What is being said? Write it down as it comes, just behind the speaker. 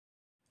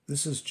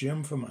This is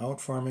Jim from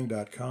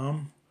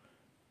OutFarming.com.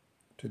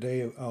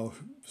 Today I'll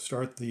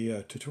start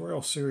the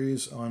tutorial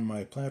series on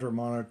my planter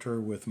monitor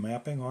with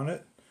mapping on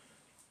it.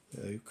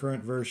 The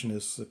current version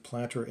is the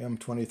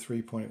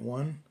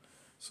PlanterM23.1.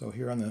 So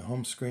here on the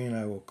home screen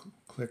I will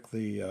click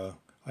the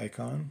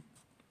icon.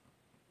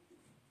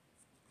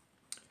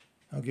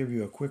 I'll give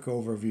you a quick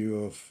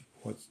overview of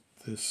what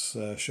this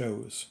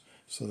shows.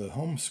 So the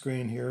home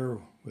screen here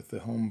with the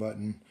home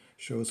button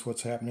shows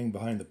what's happening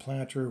behind the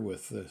planter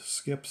with the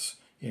skips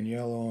in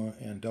yellow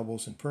and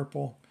doubles in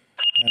purple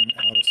and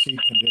out of seed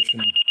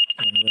condition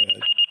in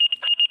red.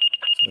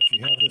 So if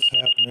you have this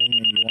happening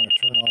and you want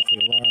to turn off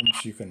the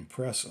alarms, you can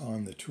press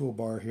on the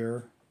toolbar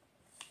here.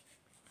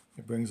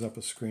 It brings up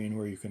a screen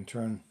where you can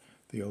turn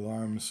the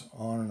alarms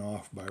on and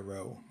off by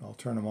row. I'll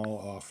turn them all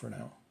off for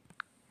now.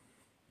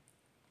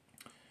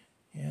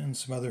 And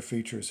some other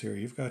features here.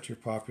 You've got your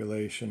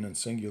population and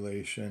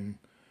singulation,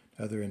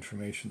 other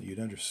information that you'd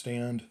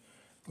understand.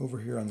 Over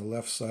here on the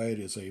left side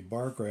is a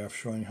bar graph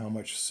showing how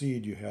much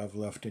seed you have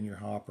left in your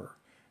hopper.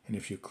 And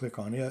if you click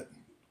on it,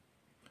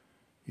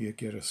 you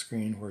get a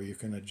screen where you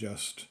can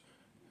adjust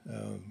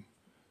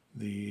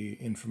the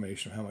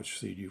information of how much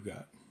seed you've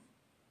got.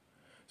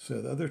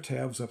 So the other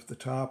tabs up at the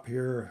top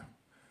here,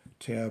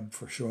 tab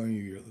for showing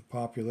you the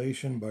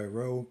population by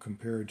row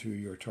compared to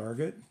your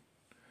target.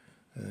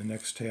 And the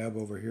next tab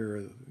over here,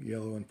 the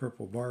yellow and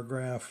purple bar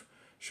graph,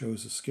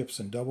 shows the skips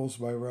and doubles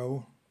by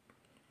row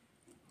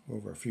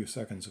over a few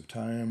seconds of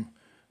time.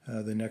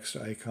 The next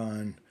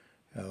icon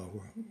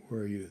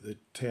where the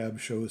tab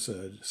shows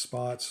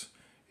spots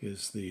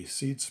is the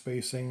seed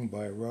spacing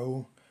by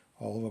row,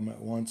 all of them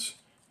at once.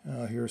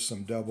 Here's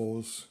some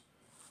doubles.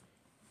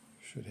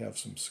 Should have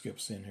some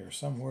skips in here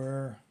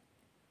somewhere.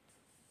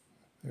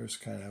 There's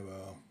kind of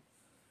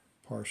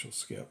a partial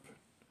skip.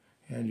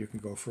 And you can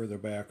go further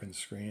back in the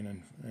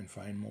screen and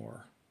find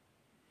more.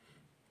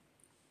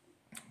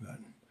 But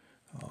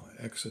I'll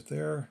exit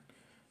there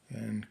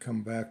and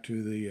come back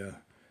to the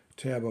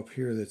tab up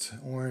here that's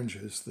orange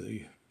is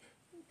the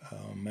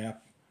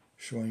map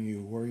showing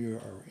you where you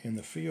are in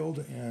the field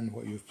and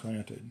what you've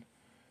planted.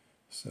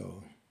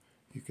 So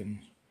you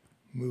can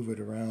move it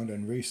around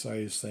and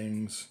resize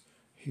things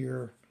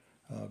here.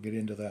 I'll get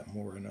into that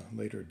more in a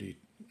later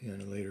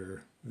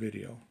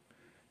video.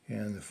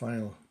 And the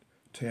final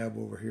tab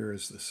over here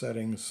is the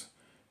settings,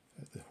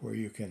 where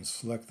you can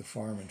select the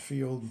farm and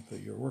field that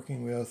you're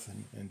working with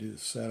and do the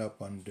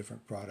setup on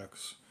different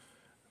products,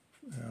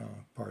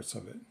 parts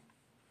of it.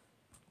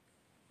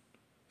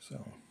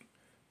 So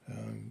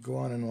go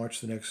on and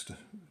watch the next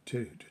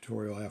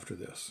tutorial after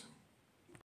this.